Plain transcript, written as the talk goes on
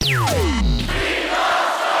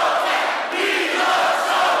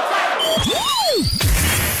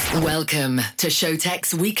Welcome to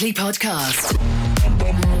Showtek's weekly podcast.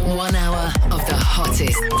 1 hour of the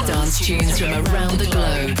hottest dance tunes from around the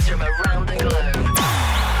globe.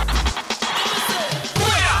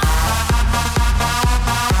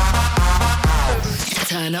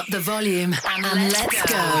 Turn up the volume and let's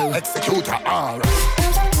go.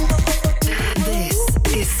 This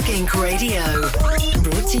is Skink Radio,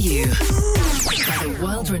 brought to you by the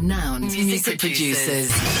world-renowned music producers.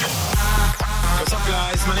 What's up,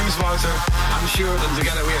 guys? My name is Wouter. I'm Stuart, and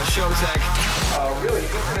together we are Showtek. Really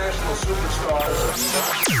international superstars.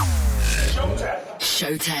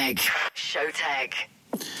 Showtek.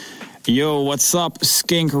 Yo, what's up,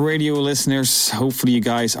 Skink Radio listeners? Hopefully you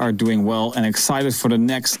guys are doing well and excited for the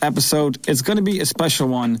next episode. It's going to be a special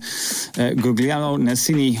one. Guglielmo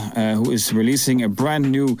Nassini, who is releasing a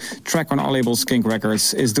brand new track on our label Skink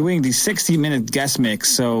Records, is doing the 60-minute guest mix.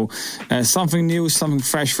 So something new, something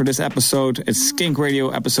fresh for this episode. It's Skink Radio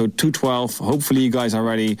episode 212. Hopefully you guys are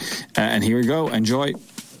ready. And here we go. Enjoy.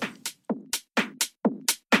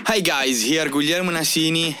 Hi guys, here Guglielmo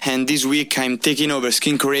Nassini, and this week I'm taking over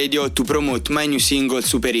Skink Radio to promote my new single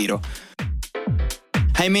Superhero.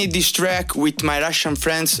 I made this track with my Russian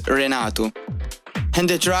friends Renato, and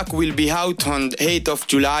the track will be out on the 8th of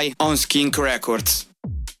July on Skink Records.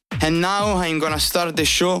 And now I'm gonna start the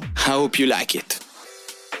show. I hope you like it.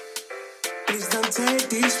 Please don't take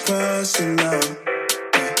this personal.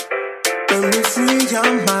 Let me free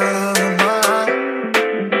your mind.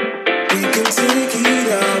 We can take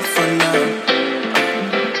it up for now.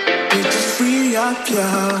 We just free up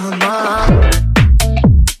your mind.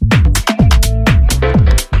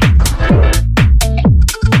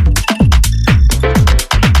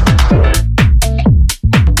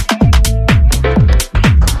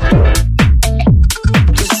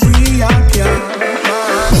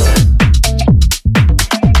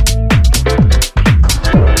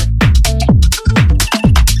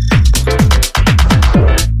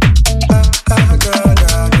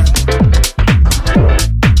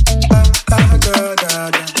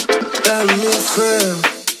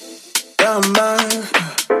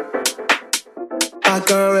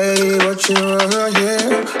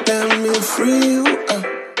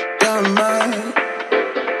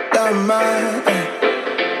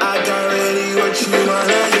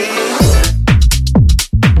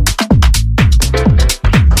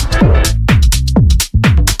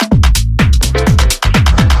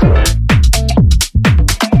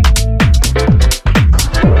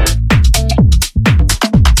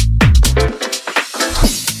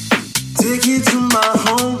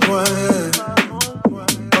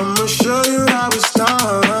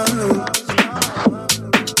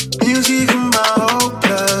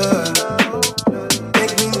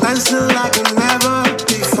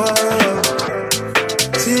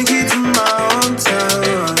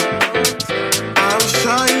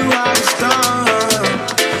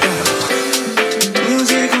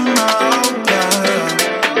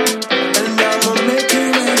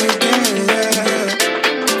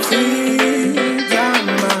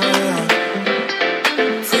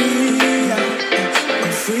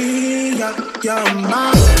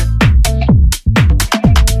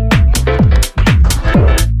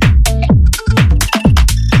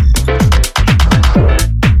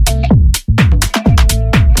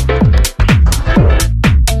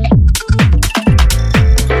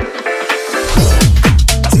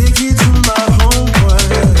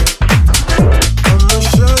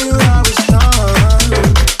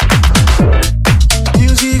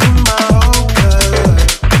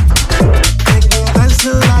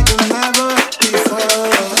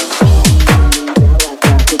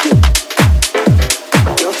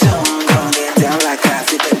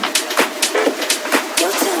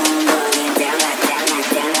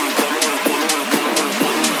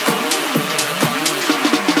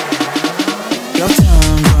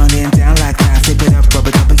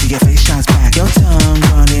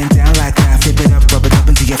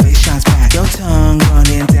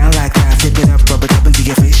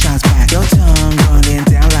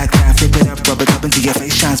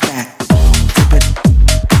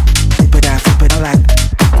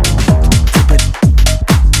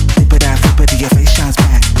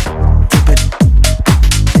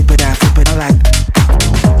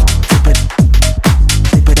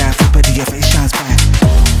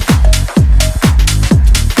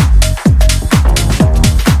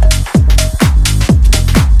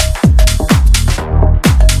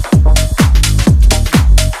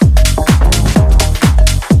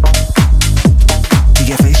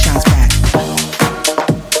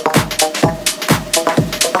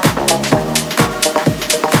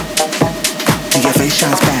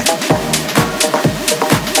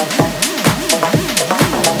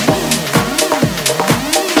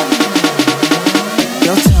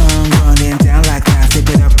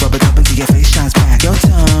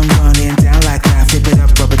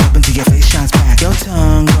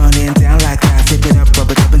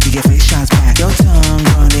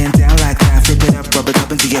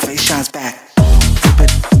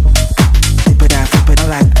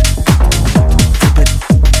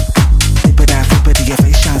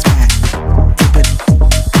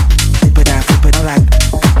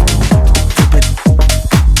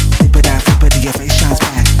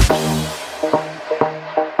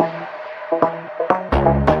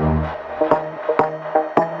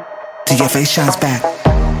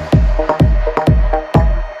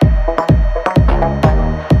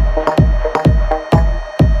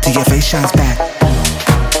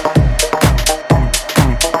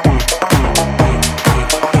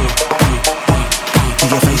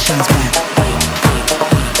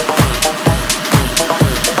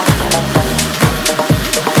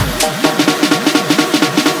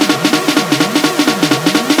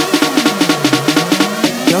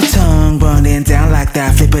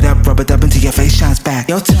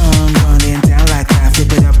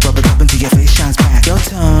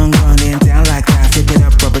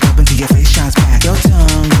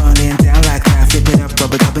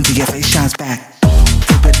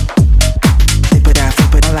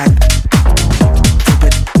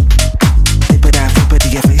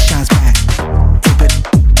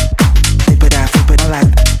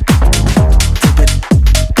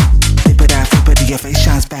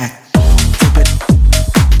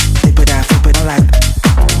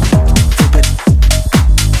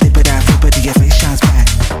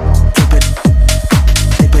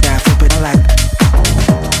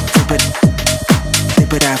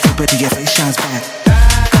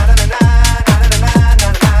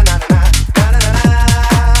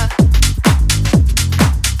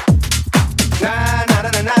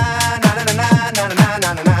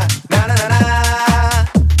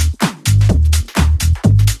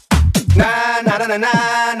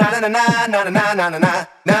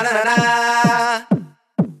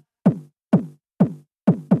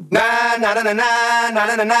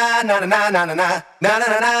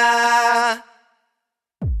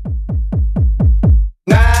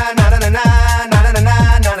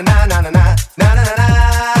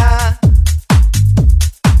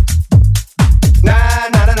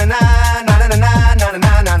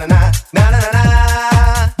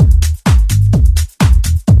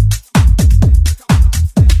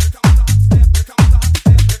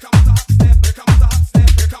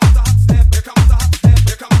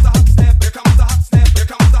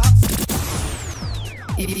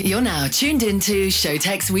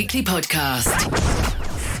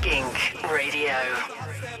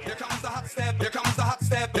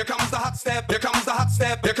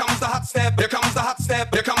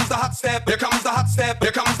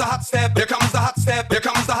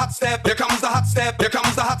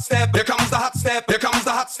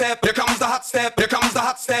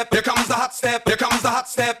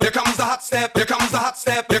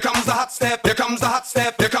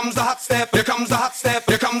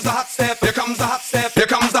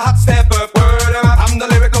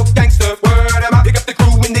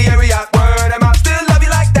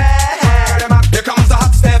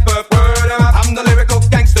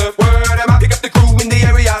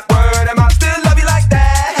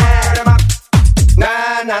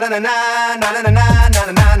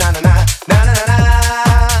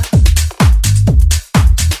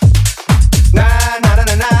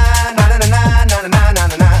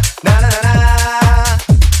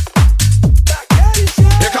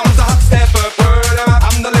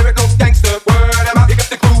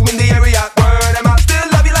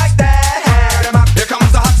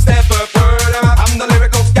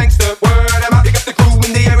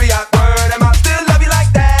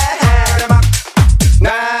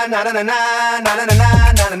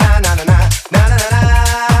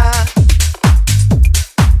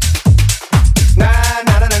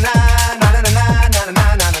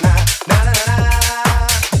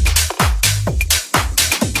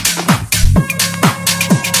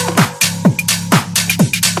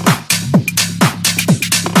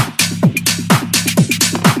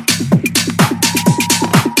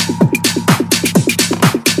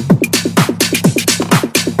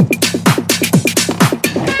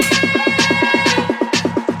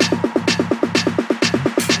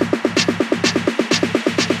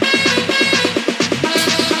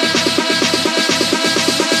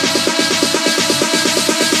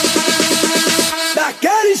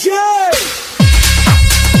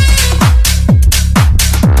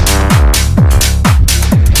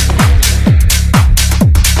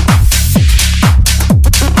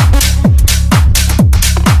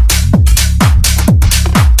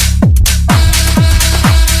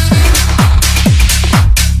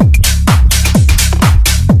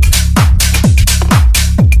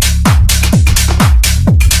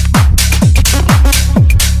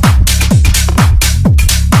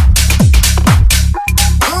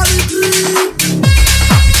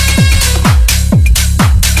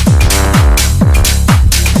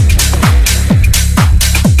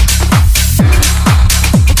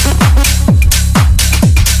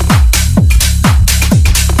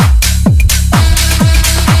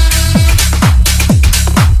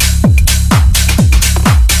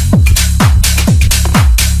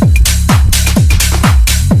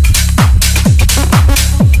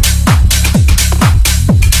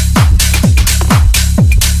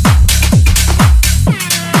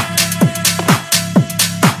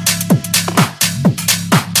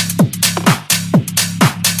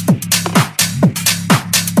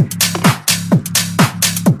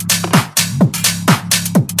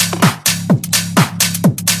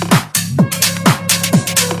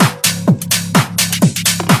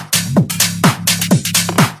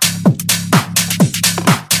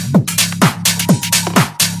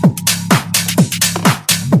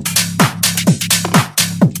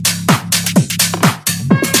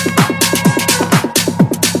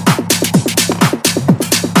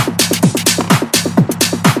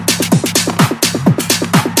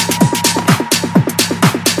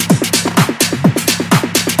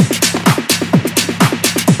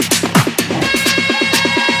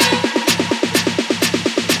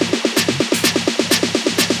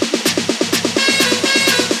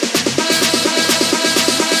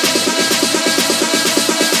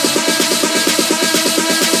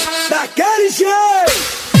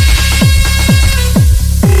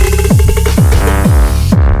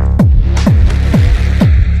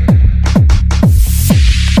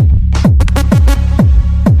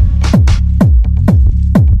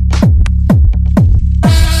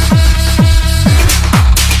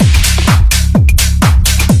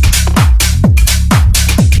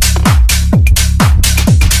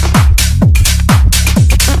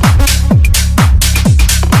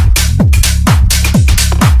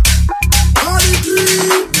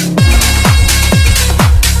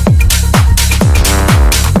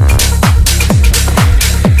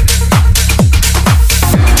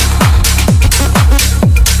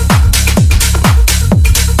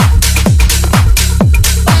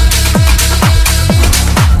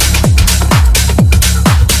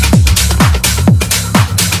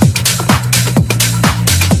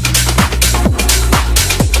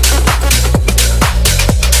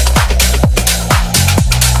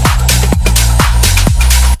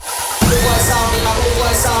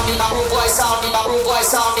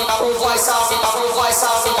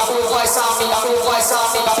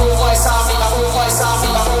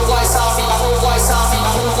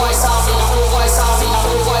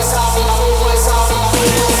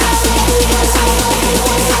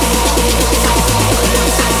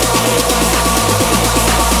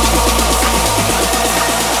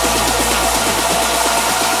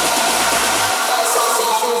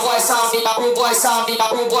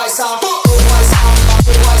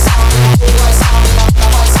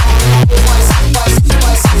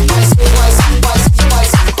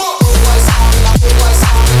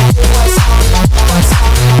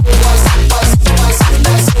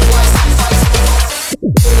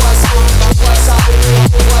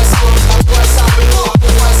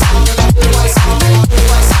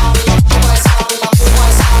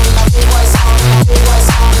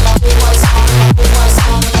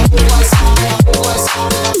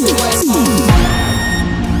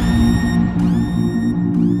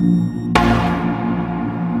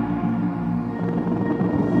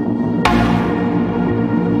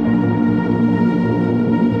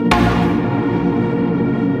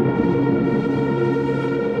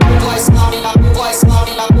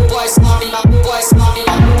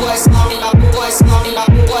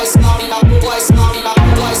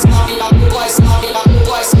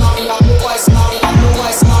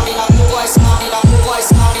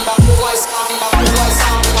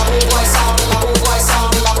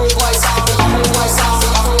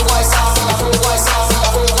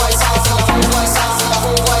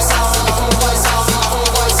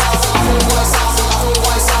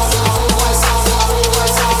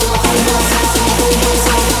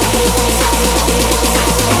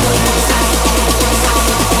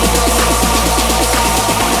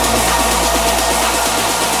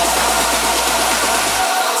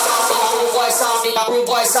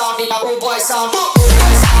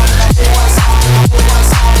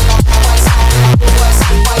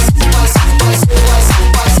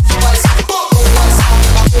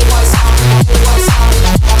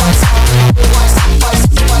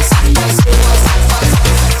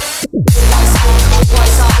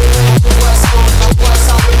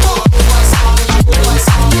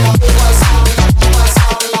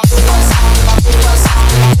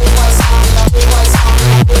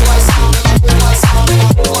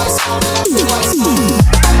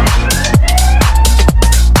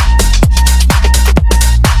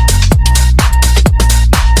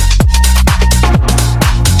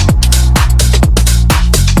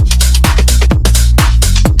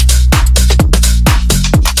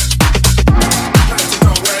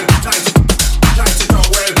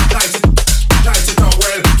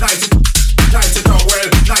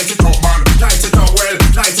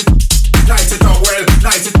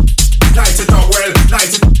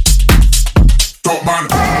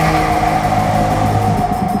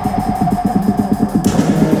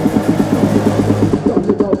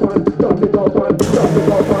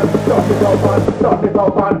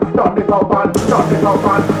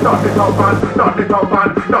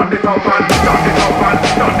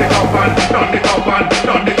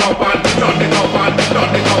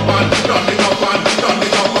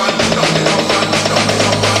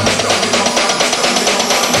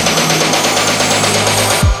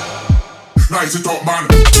 Nice it up,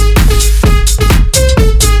 man.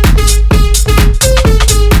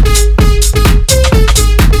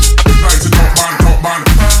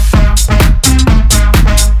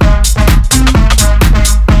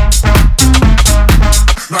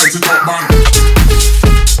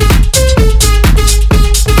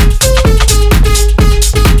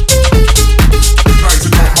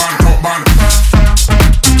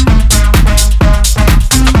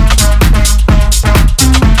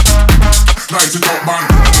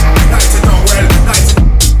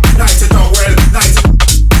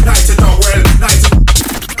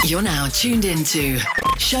 Tuned into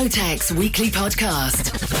Showtek's weekly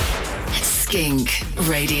podcast, Skink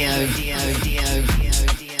Radio.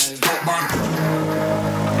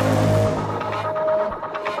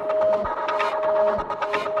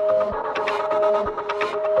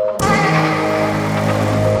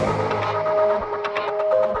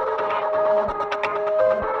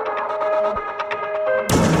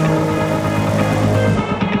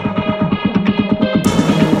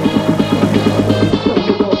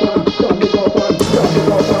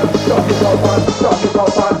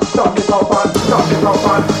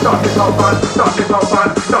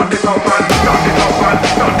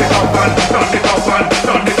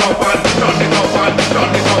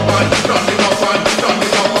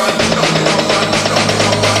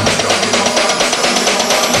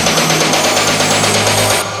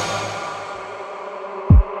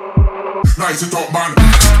 Nice it up, man.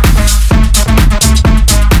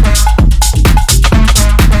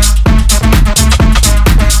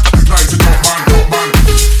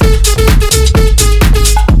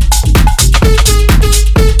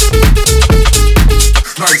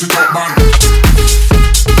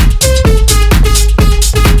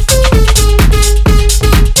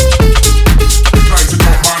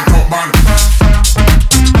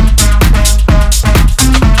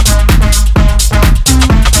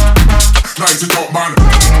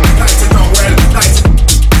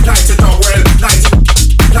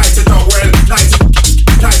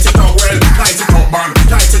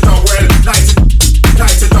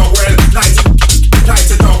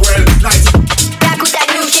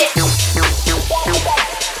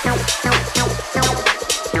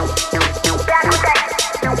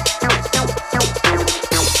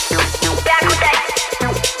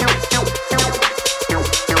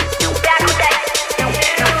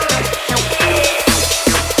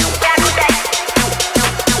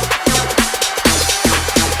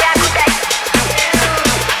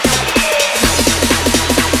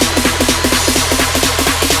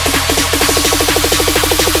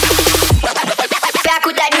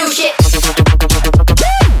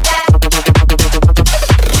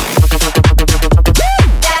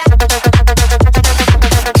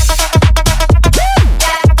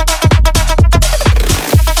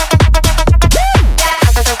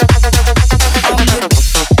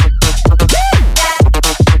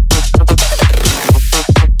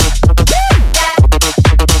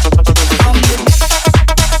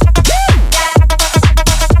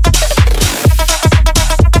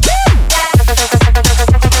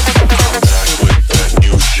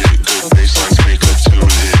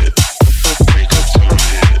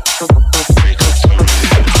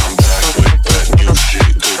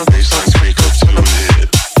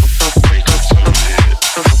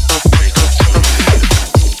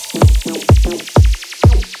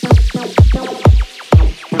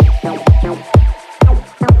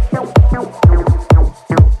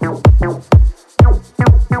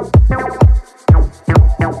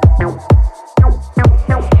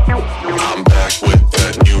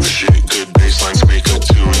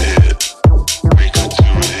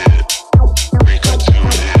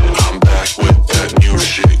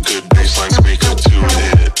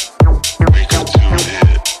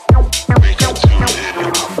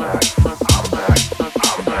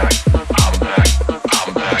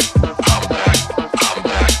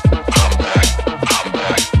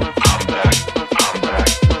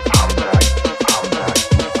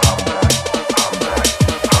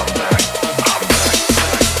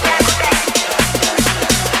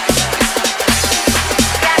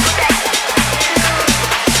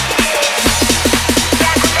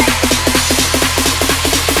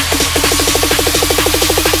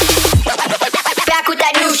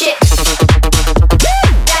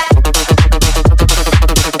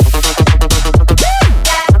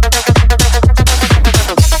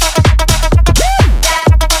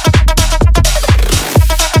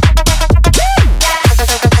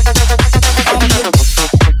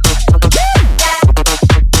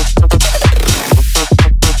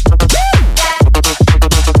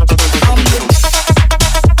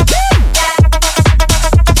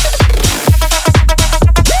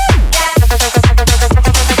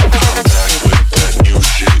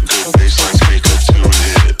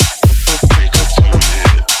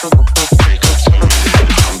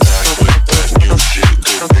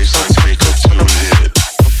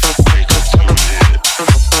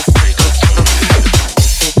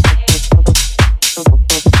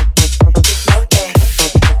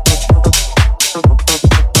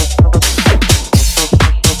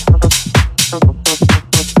 So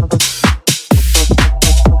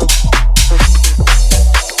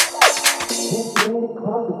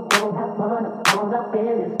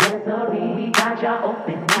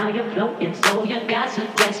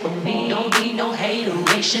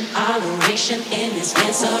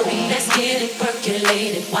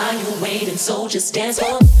just dance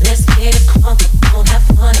for, let's get it crunk, don't have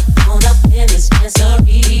fun, on up in this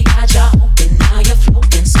dancery. Got ya open, now you're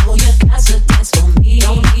floating, so you got to dance for me.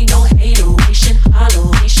 Don't need no hateration,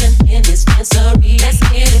 holleration in this dancery. Let's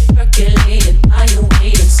get it percolated, while you're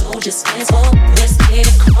waiting, so just dance for, let's get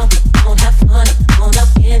it crunk, don't have fun, on up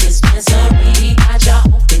in this dancery. Got ya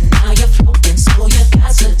open, now you're floating, so you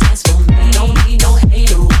got to dance for me. Don't need no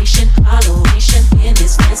hateration, holleration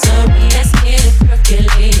in this dancery. Let's get it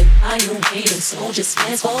percolated, while you're waiting, so just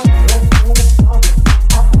dance for.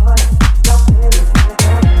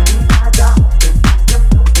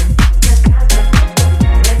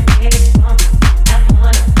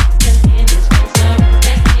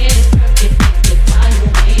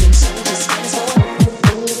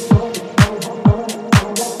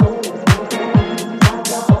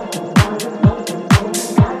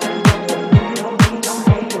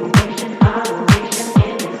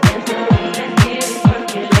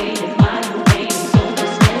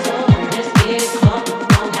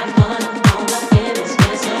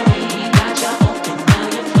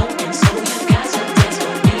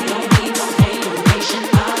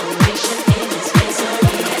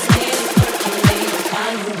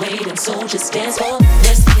 So just dance for,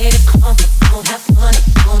 let's get it crunk, don't have fun,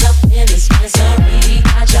 on up in this dancery.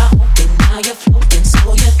 Got ya open, now you're floating,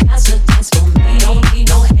 so you got to dance for me. Don't need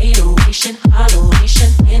no hateration, holleration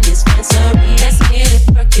in this dancery. Let's get it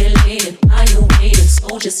percolated, while you're waiting,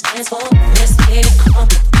 so just dance for, let's get it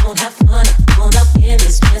crunk, don't have fun, on up in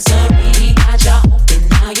this dancery. Got ya open,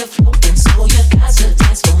 now you're floating, so you got to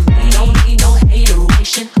dance for me. Don't need no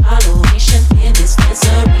hateration, holleration in this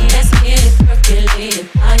dancery. Let's get it percolated,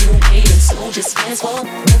 while you're waiting, so just dance for.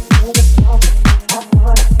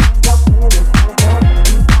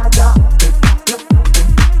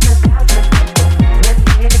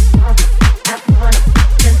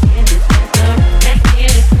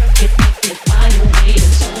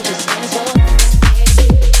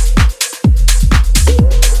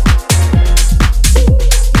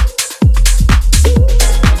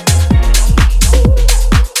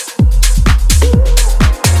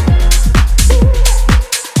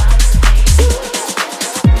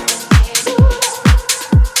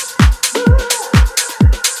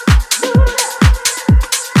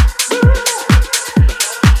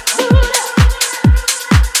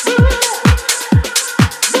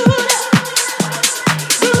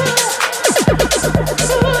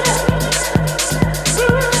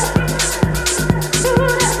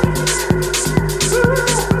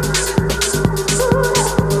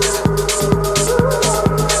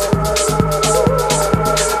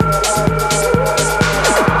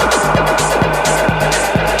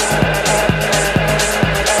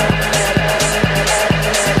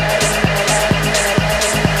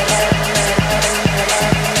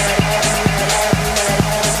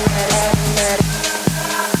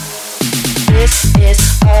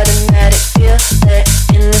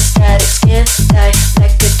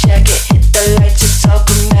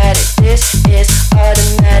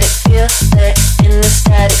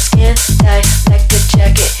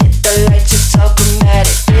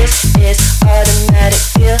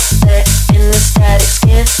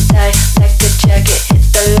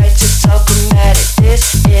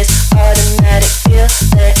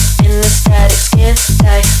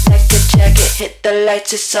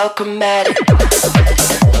 It's so chromatic.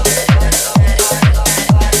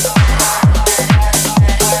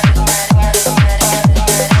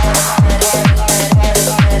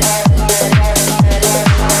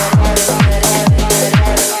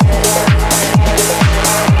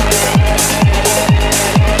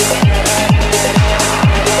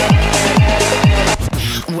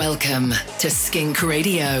 Welcome to Skink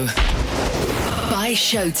Radio by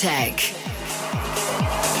Showtek.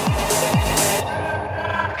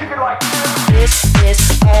 This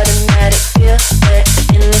is automatic, feel it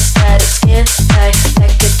in the static skin tight,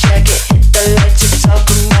 like a jacket, hit the lights, it's all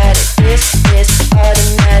chromatic. This is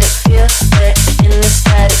automatic, feel it in the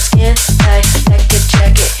static skin tight, like a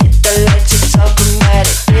jacket, hit the lights, it's all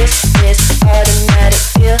chromatic. This is automatic,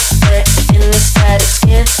 feel it in the static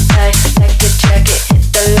skin tight, like a jacket, hit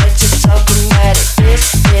the lights, it's all chromatic.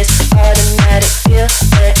 This is automatic, feel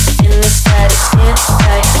it in the static skin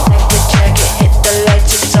tight, like a jacket, hit the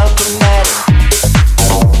lights, it's all chromatic.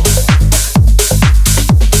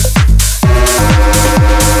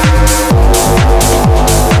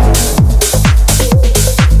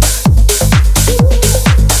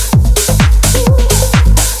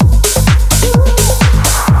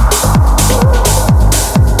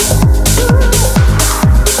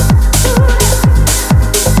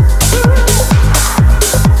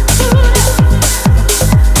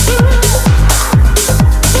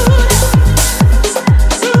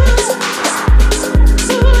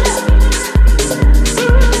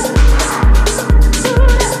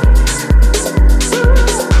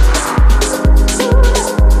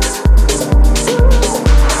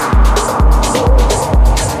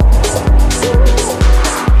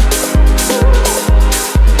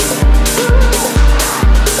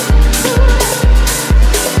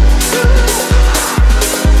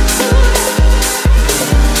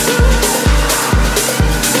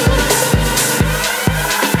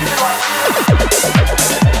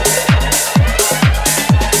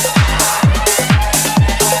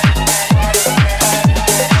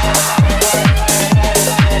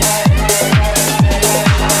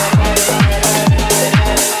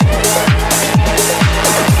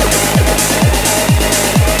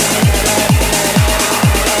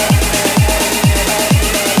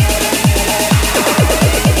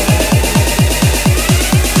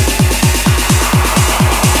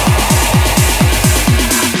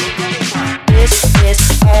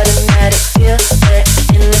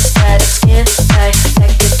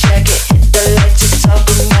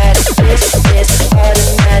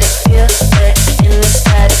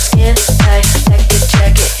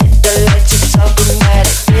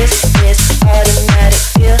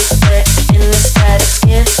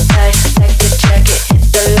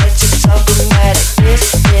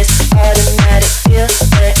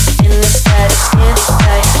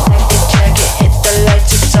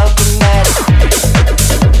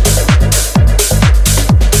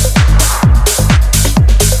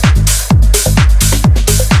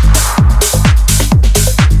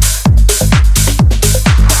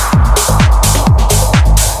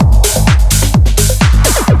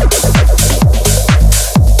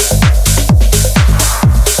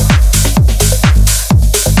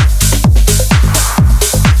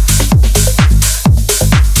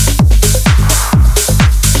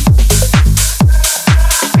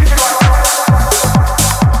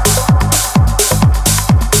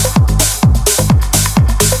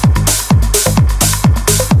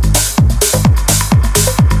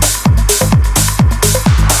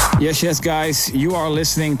 Yes, guys, you are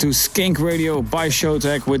listening to Skink Radio by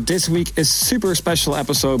Showtech with this week a super special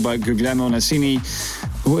episode by Guglielmo Nassini,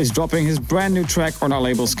 who is dropping his brand new track on our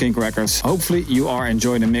label Skink Records. Hopefully you are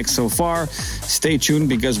enjoying the mix so far. Stay tuned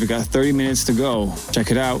because we got 30 minutes to go.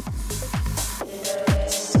 Check it out.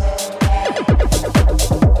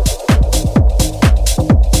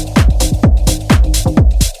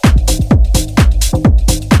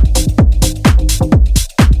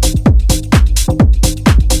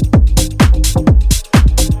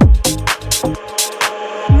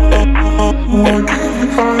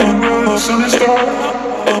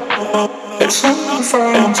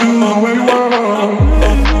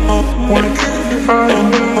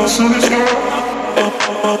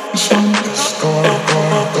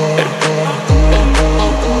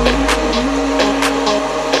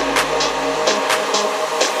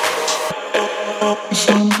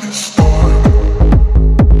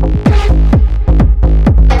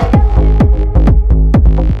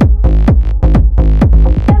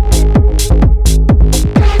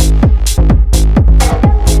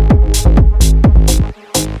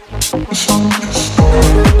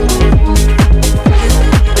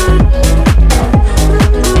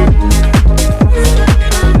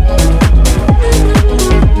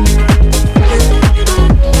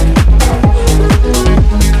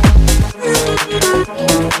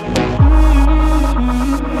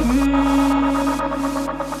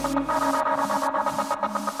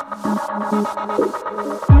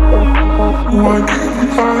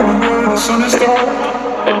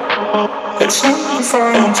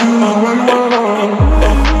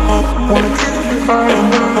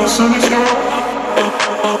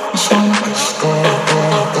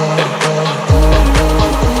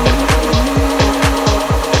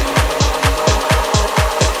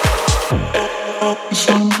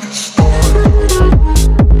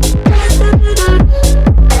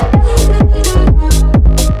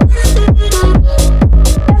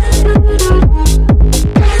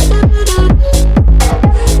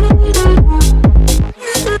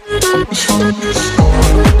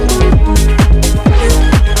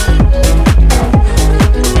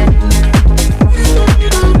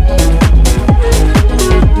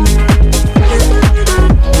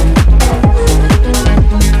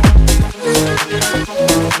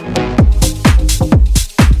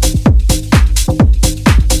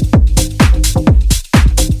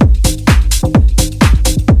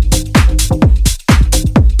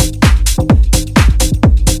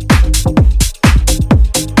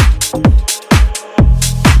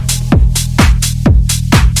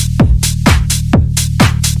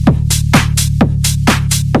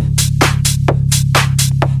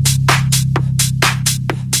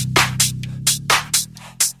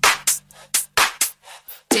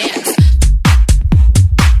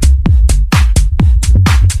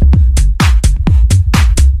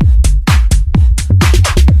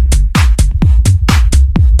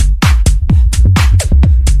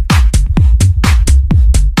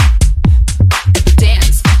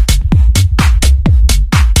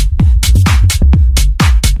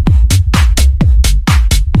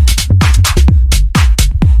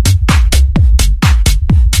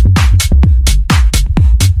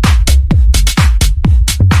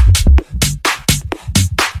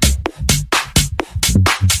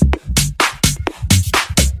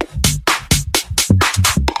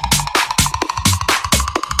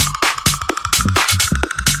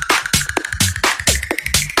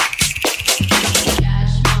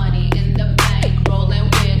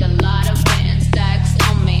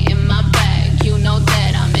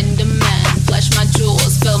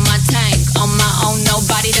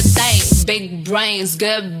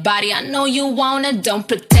 Good body, I know you want it, don't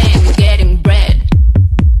pretend, getting bread.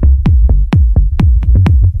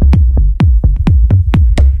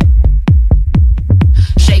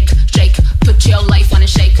 Shake, shake, put your life on a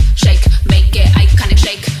shake, shake, make it iconic,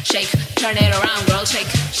 shake, shake, turn it around, girl, shake,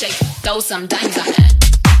 shake, throw some dimes on it.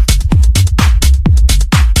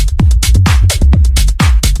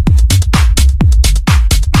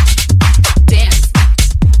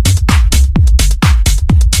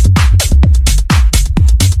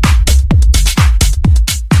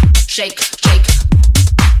 Shake, shake,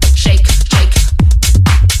 shake, shake,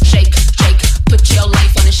 shake, shake, put your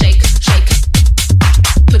life on a shake, shake,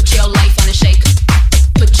 put your life on a shake,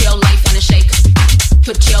 put your life on a shake,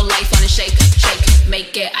 put your life on a shake, shake,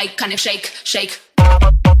 make it iconic, shake, shake.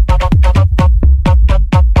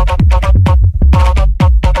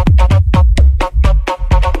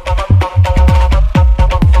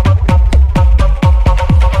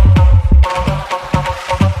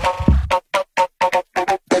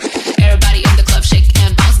 Everybody in the club, shake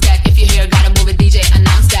and bounce back. If you're here, gotta move it, DJ,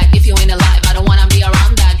 announce that.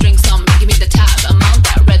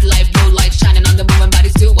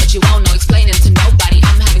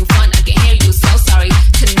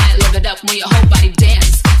 your whole body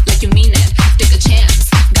dance like you mean it. Take a chance,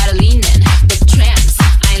 gotta lean in, big trance.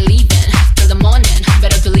 I ain't leaving till the morning,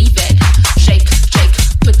 better believe it. Shake, shake,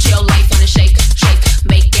 put your life on a shake, shake,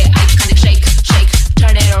 make it iconic. Shake, shake,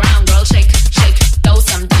 turn it around, girl. Shake, shake, throw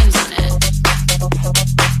some dimes on it.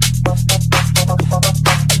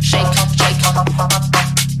 Shake, shake,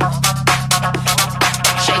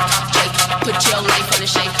 shake, shake, put your life on a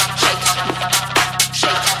shake, shake,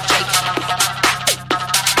 shake, shake.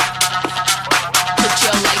 Put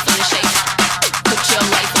your life on a shake, put your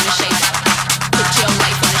life on a shake, put your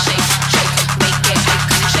life on a shake, shake, make it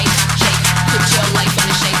iconic. Shake, shake, put your life on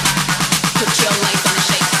a shake, put your life on a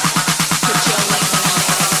shake, put your life on a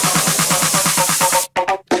shake.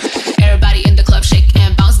 Everybody in the club shake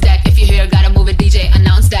and bounce that. If you're here, gotta move it, DJ,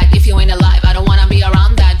 announce that. If you ain't alive, I don't wanna be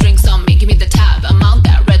around that. Drinks on me, give me the tab, amount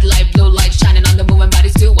that. Red light, blue light, shining on the moving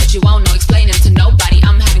bodies. Do what you want, no explaining to nobody.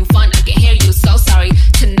 I'm having fun, I can hear you, so sorry.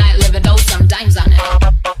 Tonight, live it, throw some dimes on it.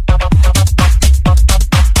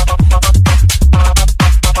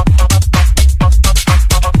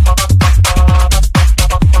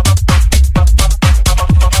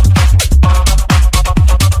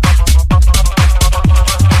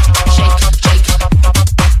 Shake, shake,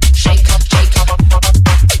 shake, shake, shake,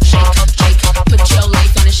 shake. Put your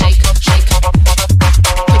life on a shake, shake.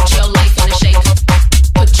 Put your life on a shake.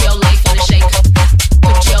 Put your life on a shake.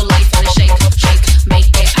 Put your life on a shake, shake. Make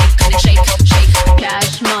it iconic. Shake, shake.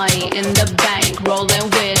 Cash money in the bank, rolling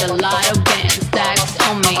with a lot of bands. Stacks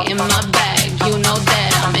on me in my bag. You know that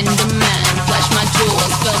I'm in demand. Flash my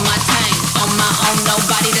jewels, fill my tank. On my own,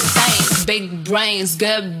 nobody to thank. Big brains,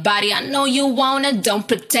 good body. I know you want it, don't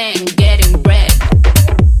pretend. Getting bread.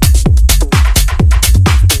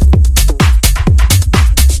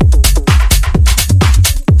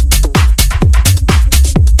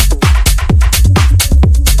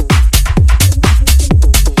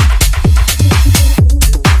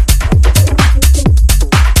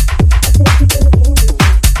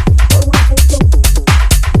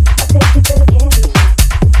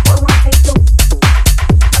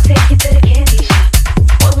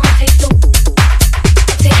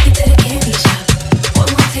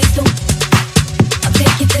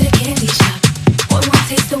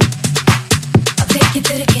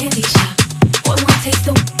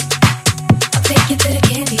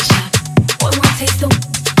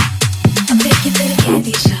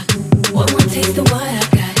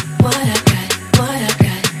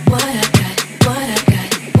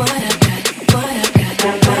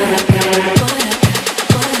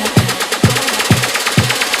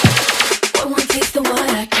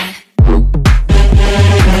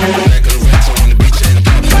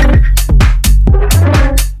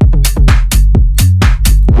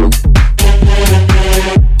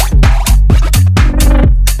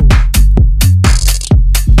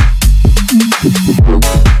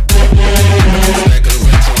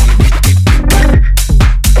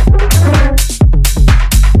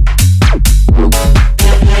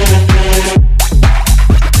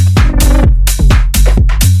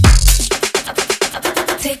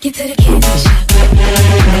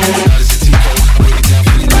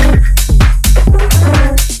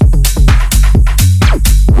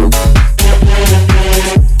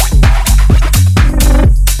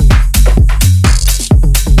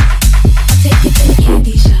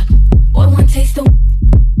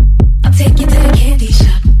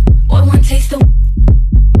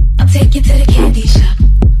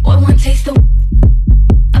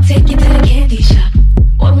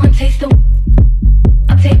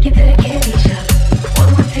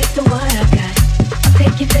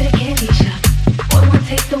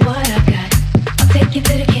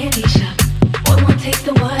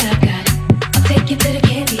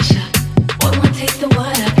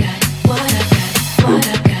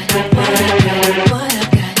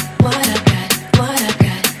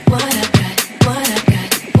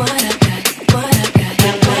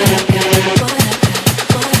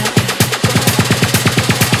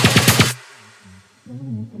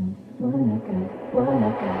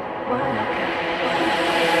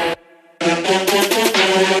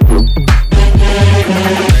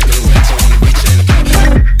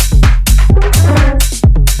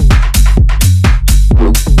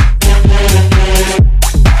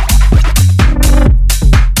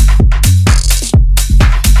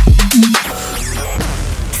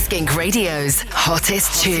 Radio's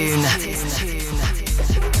hottest tune.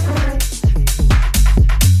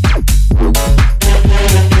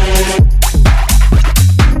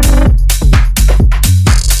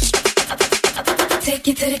 Take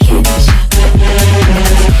you to the candy shop.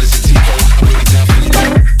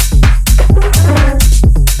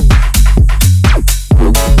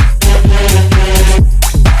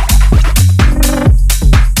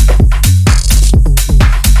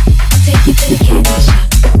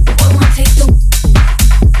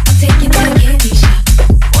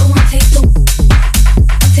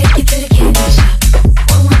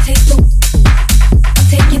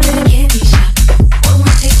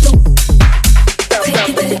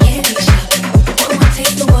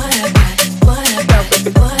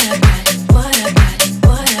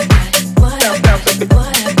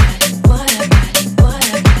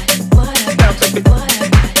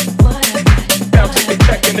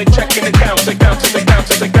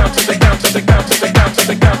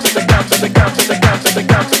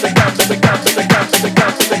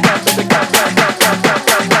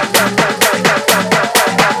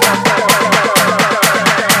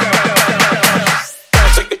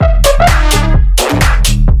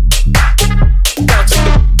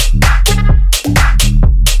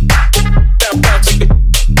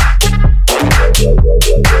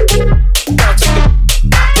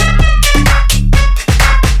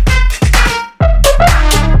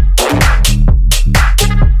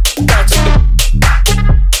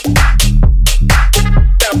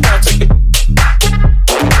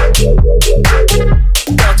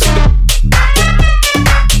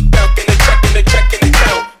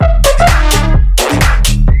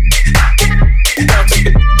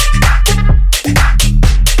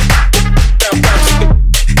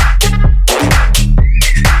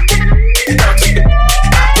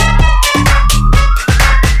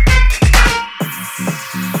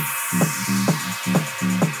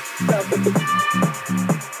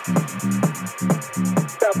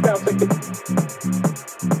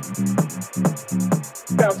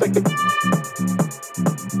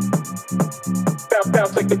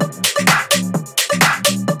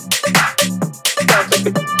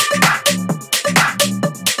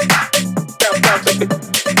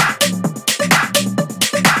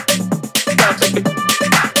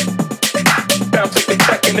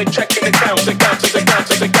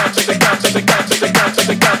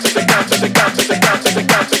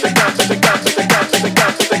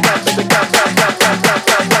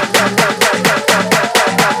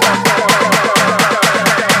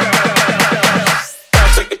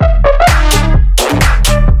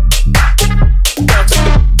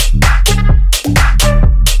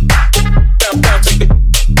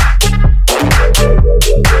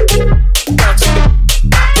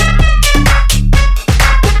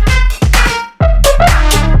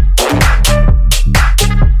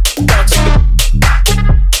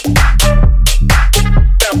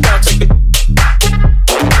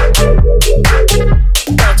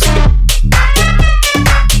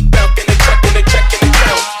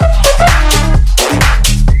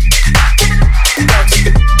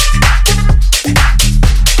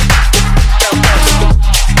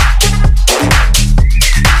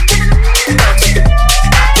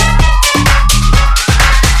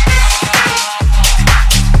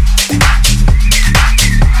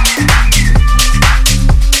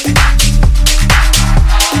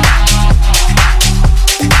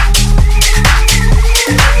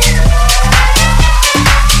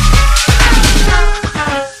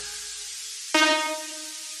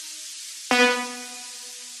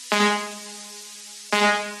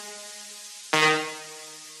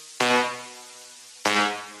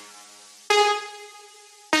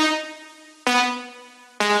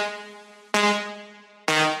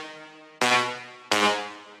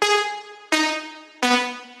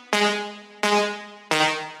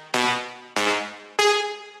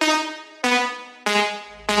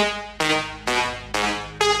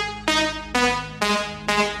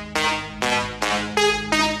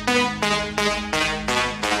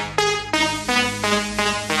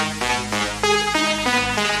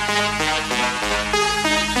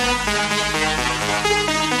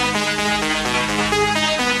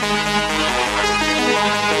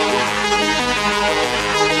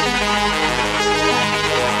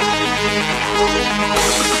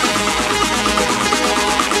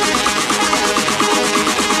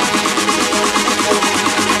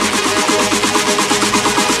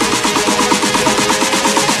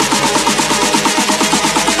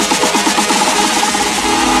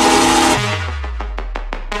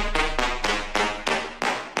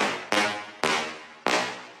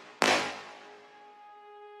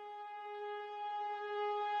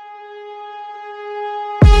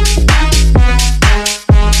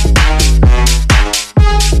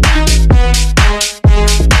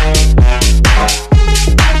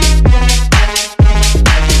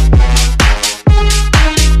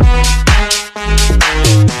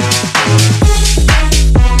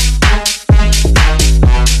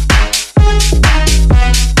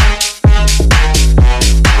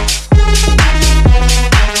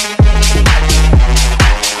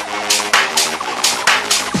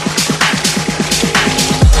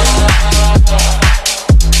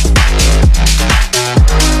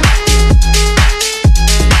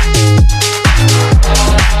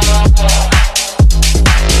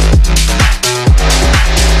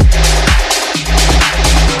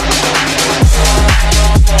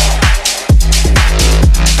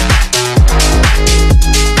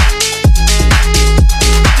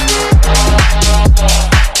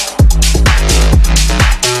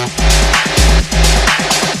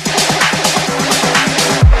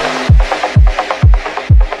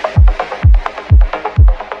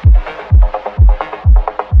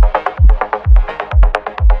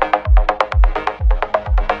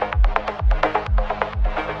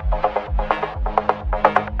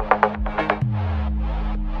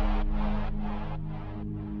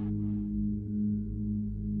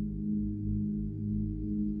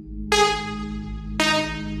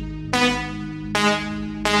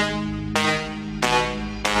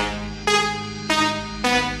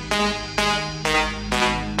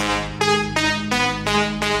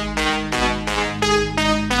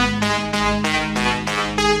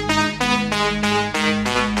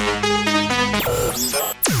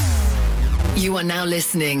 You are now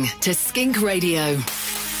listening to Skink Radio.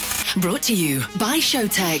 Brought to you by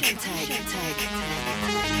Showtech.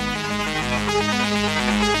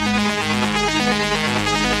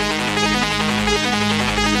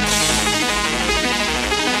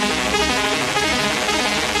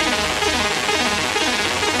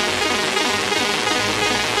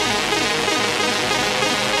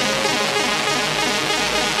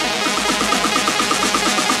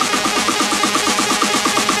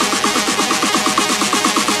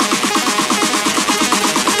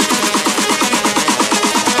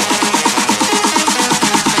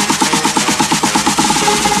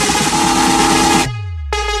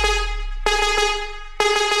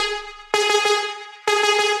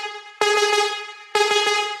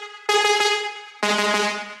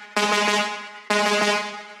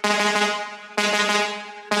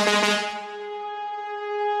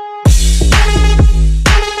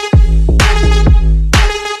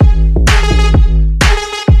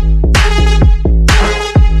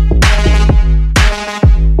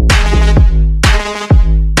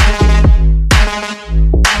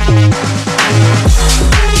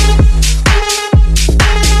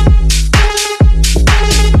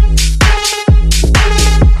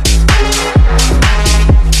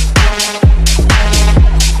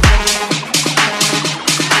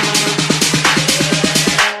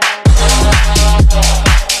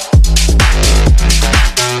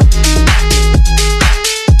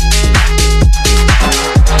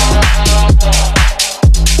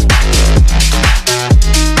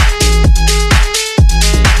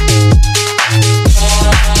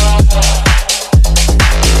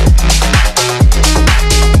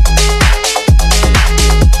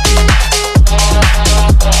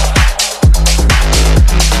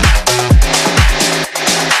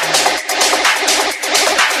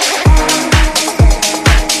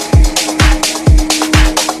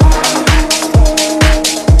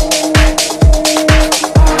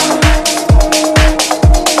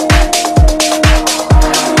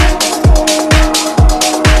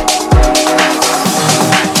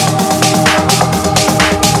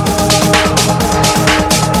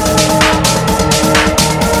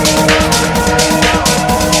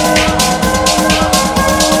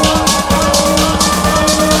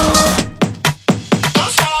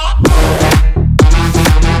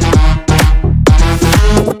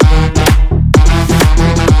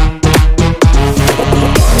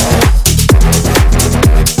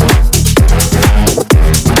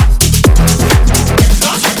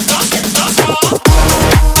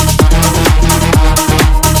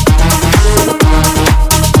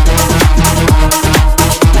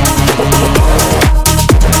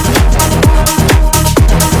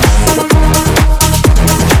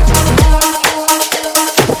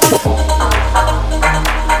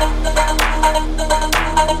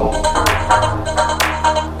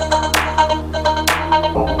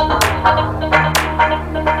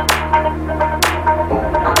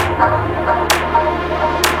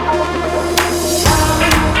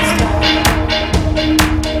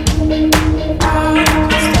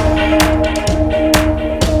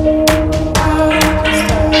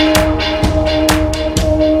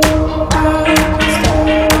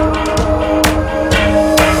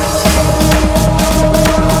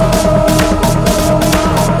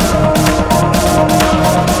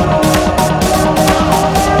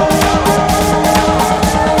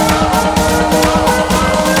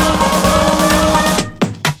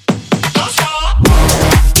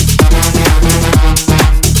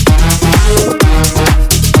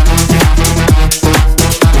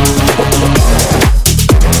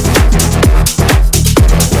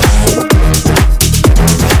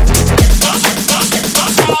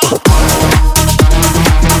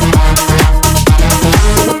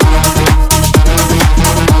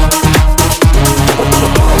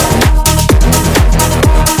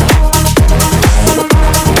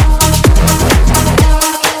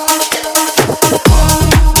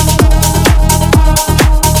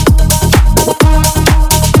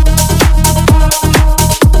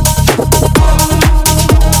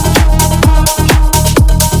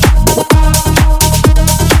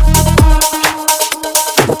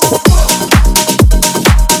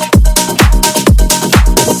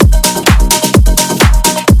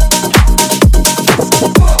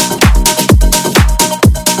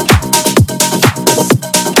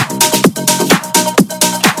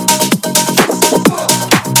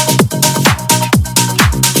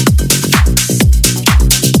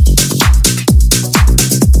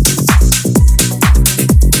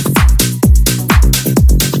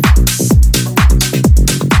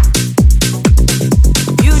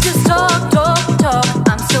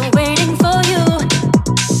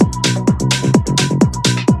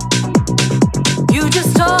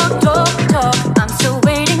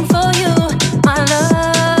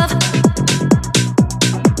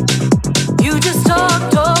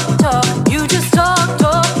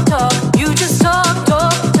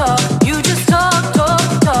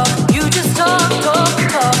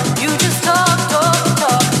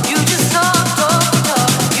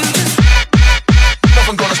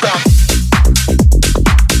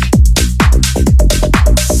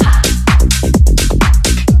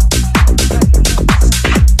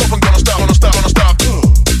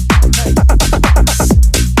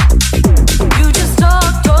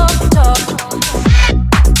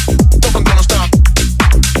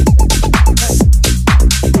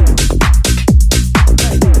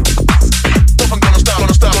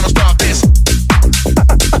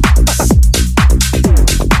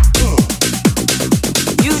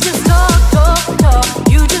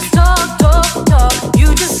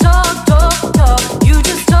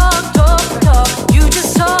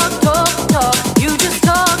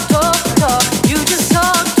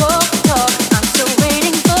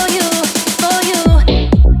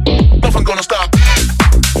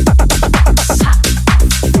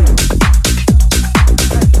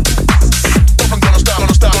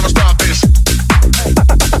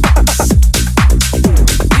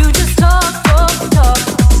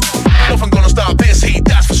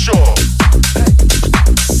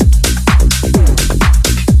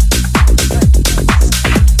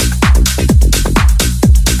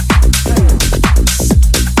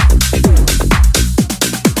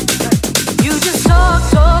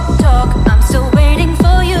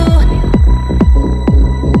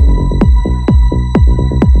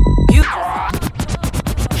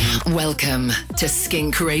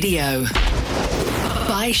 Radio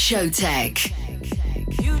by Showtek.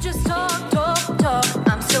 You just talk, talk, talk.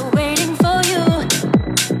 I'm still waiting for you.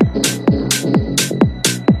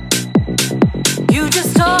 You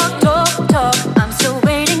just talk, talk, talk. I'm still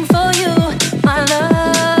waiting for you, my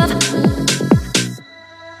love.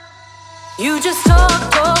 You just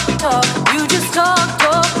talk, talk, talk. You just talk,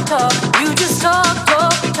 talk, talk. You just talk,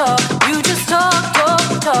 talk, talk. You just talk,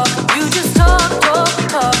 talk, talk. You just talk, talk,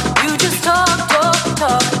 talk. You just talk, talk,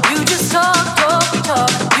 talk. You just talk, talk, talk.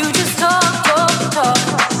 You just talk, talk, talk.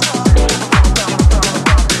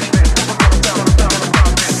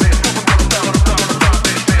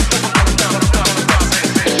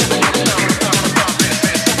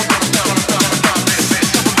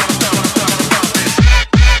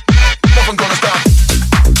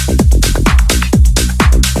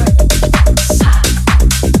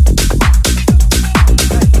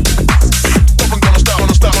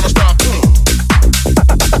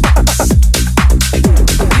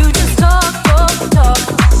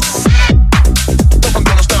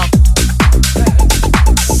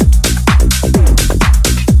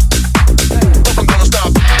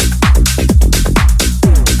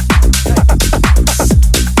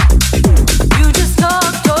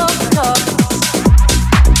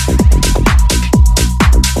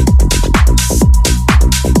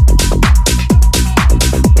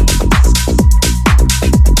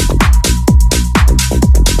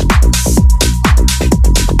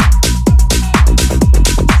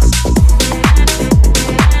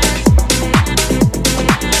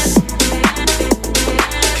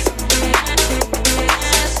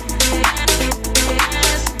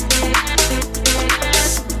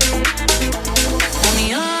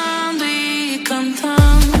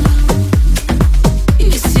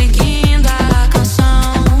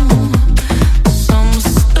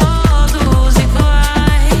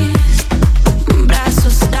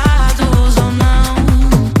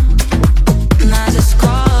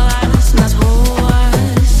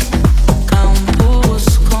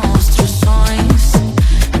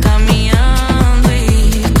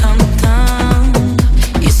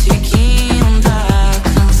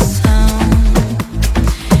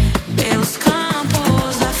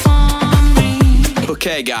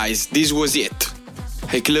 Okay guys, this was it.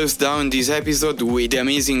 I closed down this episode with the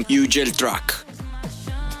amazing UGL track.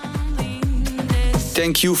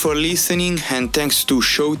 Thank you for listening and thanks to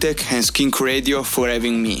Showtek and Skink Radio for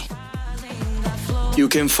having me. You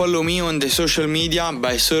can follow me on the social media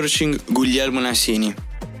by searching Guglielmo Nassini.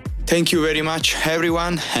 Thank you very much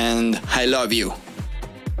everyone and I love you.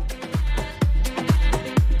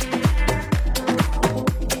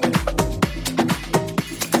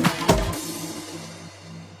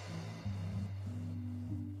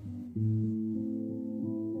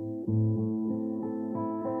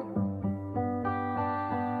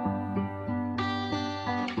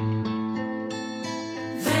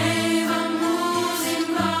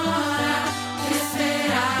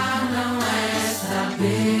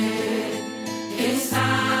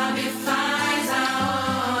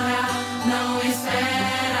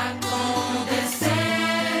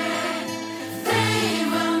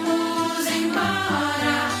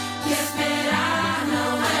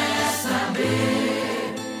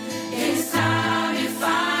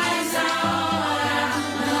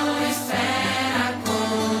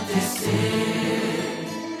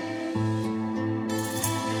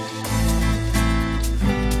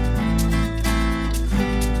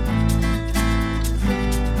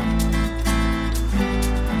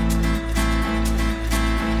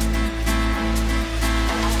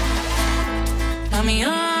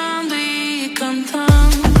 Caminhando e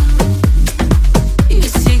cantando e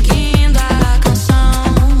seguindo a canção.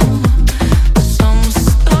 Somos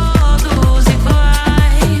todos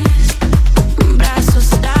iguais, braços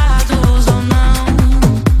dados ou não.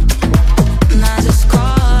 Nas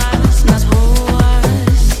escolas, nas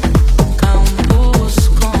ruas, campos,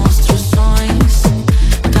 construções.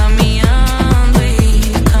 Caminhando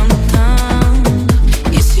e cantando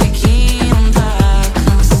e seguindo a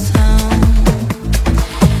canção.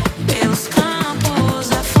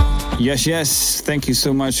 Yes. Thank you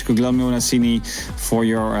so much, Guglielmo Nassini, for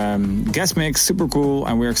your guest mix. Super cool,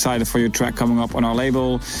 and we're excited for your track coming up on our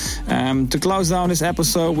label. To close down this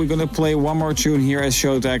episode, we're going to play one more tune here at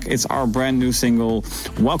Showtek. It's our brand new single,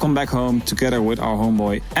 Welcome Back Home, together with our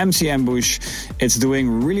homeboy MC Ambush. It's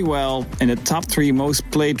doing really well in the top 3 most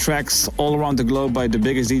played tracks all around the globe by the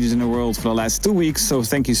biggest DJs in the world for the last 2 weeks. So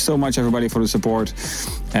thank you so much, everybody, for the support.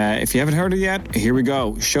 If you haven't heard it yet, here we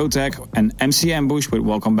go. Showtek and MC Ambush with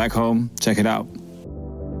Welcome Back Home. Check it out.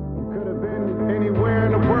 Could have been anywhere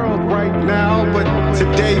in the world right now, but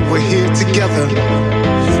today we're here together.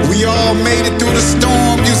 all made it through the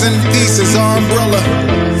storm using peace as our umbrella.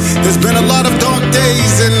 There's been a lot of dark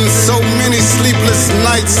days and so many sleepless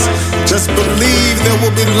nights. Just believe there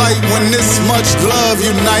will be light when this much love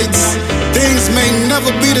unites. Things may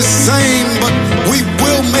never be the same, but we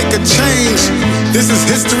will make a change. This is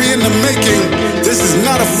history in the making. This is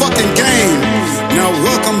not a fucking game. Now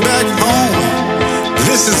welcome back home.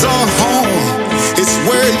 This is our home. It's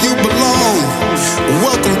where you belong.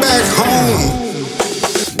 Welcome back home.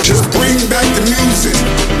 Just bring back the music.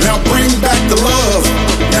 Now bring back the love.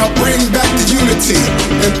 Now bring back the unity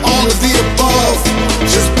and all of the above.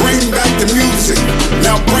 Just bring back the music.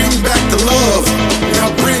 Now bring back the love.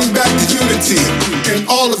 Now bring back the unity and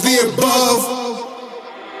all of the above.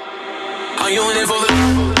 Are you in it for the...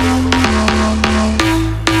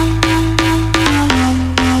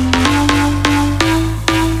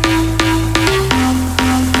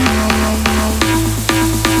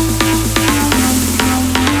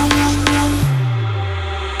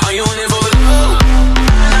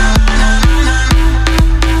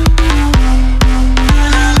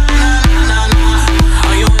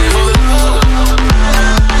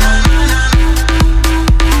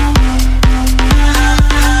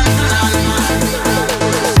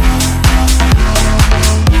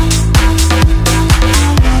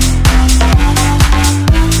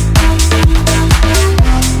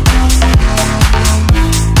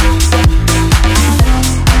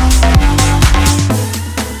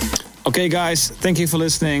 Okay, guys, thank you for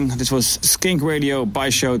listening. This was Skink Radio by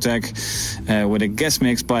Showtek with a guest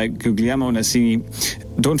mix by Guglielmo Nassini.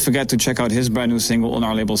 Don't forget to check out his brand new single on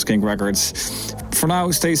our label Skink Records. For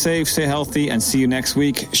now, stay safe, stay healthy, and see you next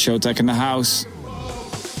week. Showtek in the house.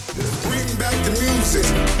 Bring back the music.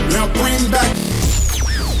 Now bring back...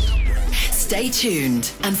 Stay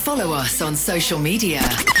tuned and follow us on social media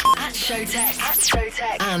at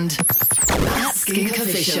Showtek and at Skink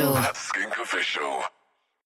Official. Skink Official.